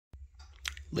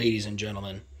Ladies and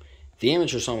gentlemen, the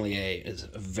amateur sommelier is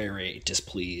very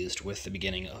displeased with the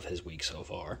beginning of his week so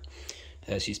far,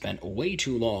 as he spent way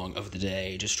too long of the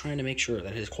day just trying to make sure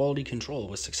that his quality control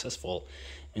was successful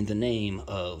in the name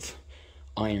of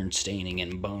iron staining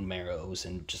and bone marrows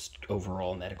and just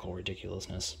overall medical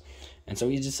ridiculousness. And so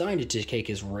he decided to take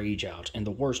his rage out in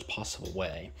the worst possible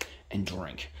way and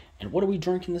drink. And what are we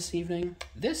drinking this evening?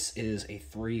 This is a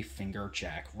 3-Finger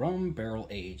Jack rum barrel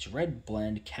aged red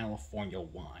blend California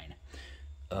wine.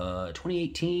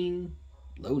 2018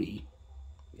 Lodi.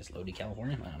 I guess Lodi,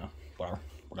 California? I don't know. Whatever.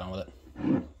 We're going with it.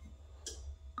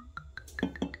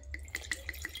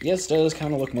 Yes, it does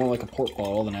kind of look more like a port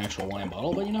bottle than an actual wine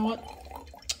bottle, but you know what?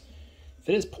 If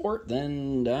it is port,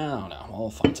 then I don't know.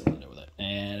 I'll find something to do with it.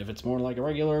 And if it's more like a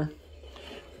regular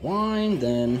wine,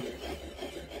 then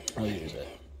I'll use it.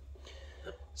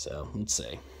 So, let's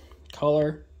see.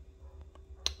 Color.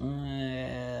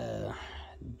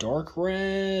 Dark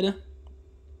red.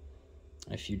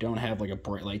 If you don't have like a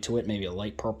bright light to it, maybe a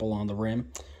light purple on the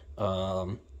rim.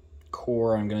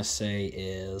 Core, I'm going to say,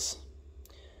 is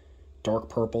dark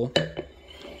purple.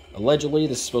 Allegedly,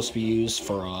 this is supposed to be used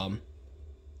for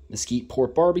mesquite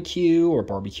pork barbecue or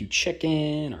barbecue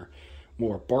chicken or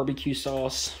more barbecue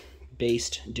sauce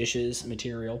based dishes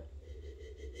material.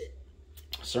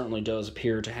 Certainly does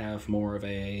appear to have more of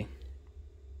a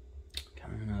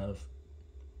kind of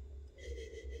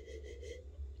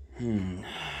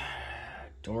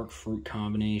dark fruit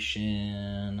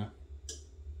combination.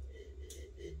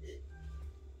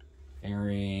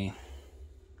 Very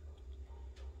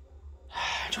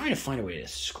I'm trying to find a way to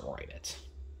describe it.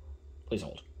 Please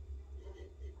hold.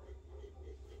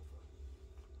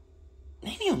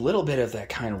 Maybe a little bit of that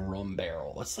kind of rum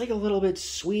barrel. It's like a little bit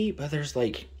sweet, but there's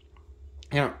like,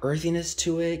 you know, earthiness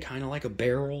to it, kind of like a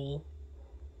barrel.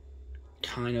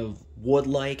 Kind of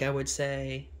wood-like, I would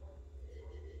say.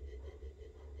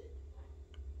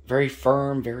 Very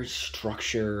firm, very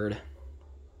structured.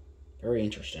 Very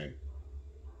interesting.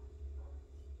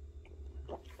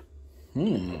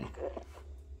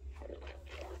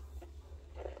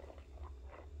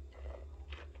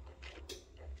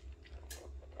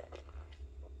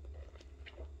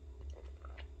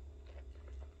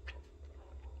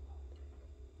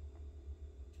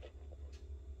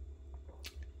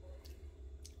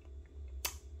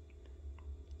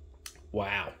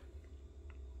 Wow.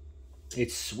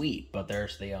 It's sweet, but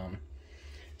there's the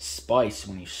spice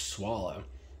when you swallow.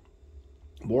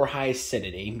 More high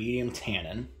acidity, medium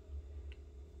tannin.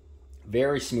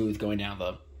 Very smooth going down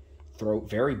the throat,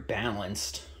 very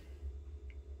balanced.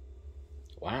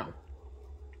 Wow.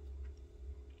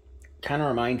 Kind of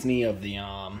reminds me of the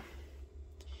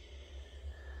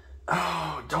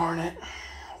oh, darn it.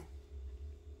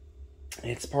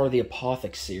 It's part of the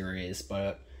Apothic series,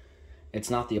 but it's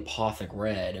not the Apothic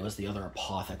Red. It was the other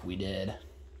Apothic we did.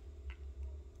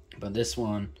 But this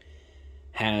one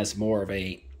has more of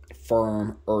a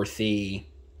firm, earthy,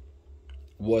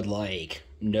 wood-like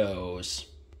nose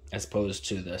as opposed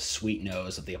to the sweet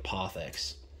nose of the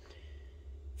Apothics.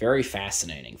 Very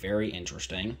fascinating. Very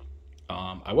interesting.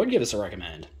 I would give this a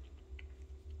recommend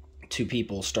to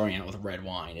people starting out with red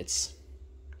wine. It's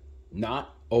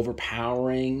not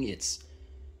overpowering. It's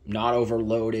not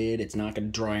overloaded. It's not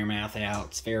going to dry your mouth out.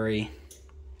 It's very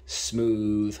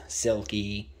smooth,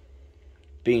 silky,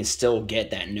 but you can still get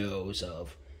that nose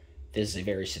of this is a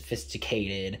very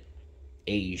sophisticated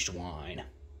aged wine.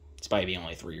 Despite being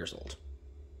only 3 years old.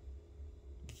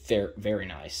 Very, very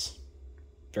nice.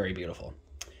 Very beautiful.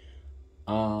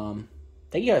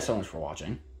 Thank you guys so much for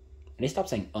watching. I need to stop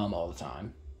saying all the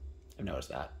time. I've noticed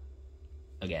that.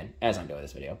 Again, as I'm doing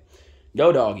this video.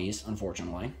 No doggies,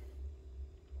 unfortunately.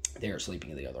 They are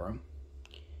sleeping in the other room.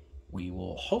 We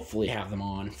will hopefully have them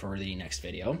on for the next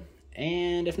video.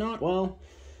 And if not, well,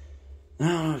 I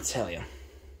don't know what to tell you.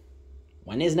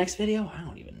 When is next video? I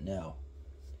don't even know.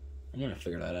 I gotta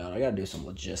figure that out. I gotta do some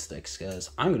logistics, because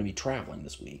I'm gonna be traveling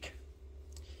this week.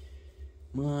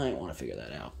 Might want to figure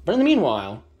that out. But in the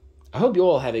meanwhile, I hope you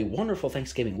all have a wonderful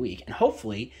Thanksgiving week, and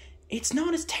hopefully it's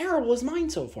not as terrible as mine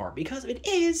so far, because if it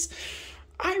is,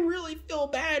 I really feel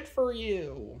bad for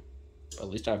you. But at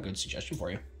least I have a good suggestion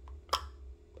for you.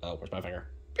 Oh, where's my finger?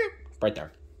 Right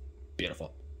there.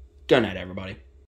 Beautiful. Good night, everybody.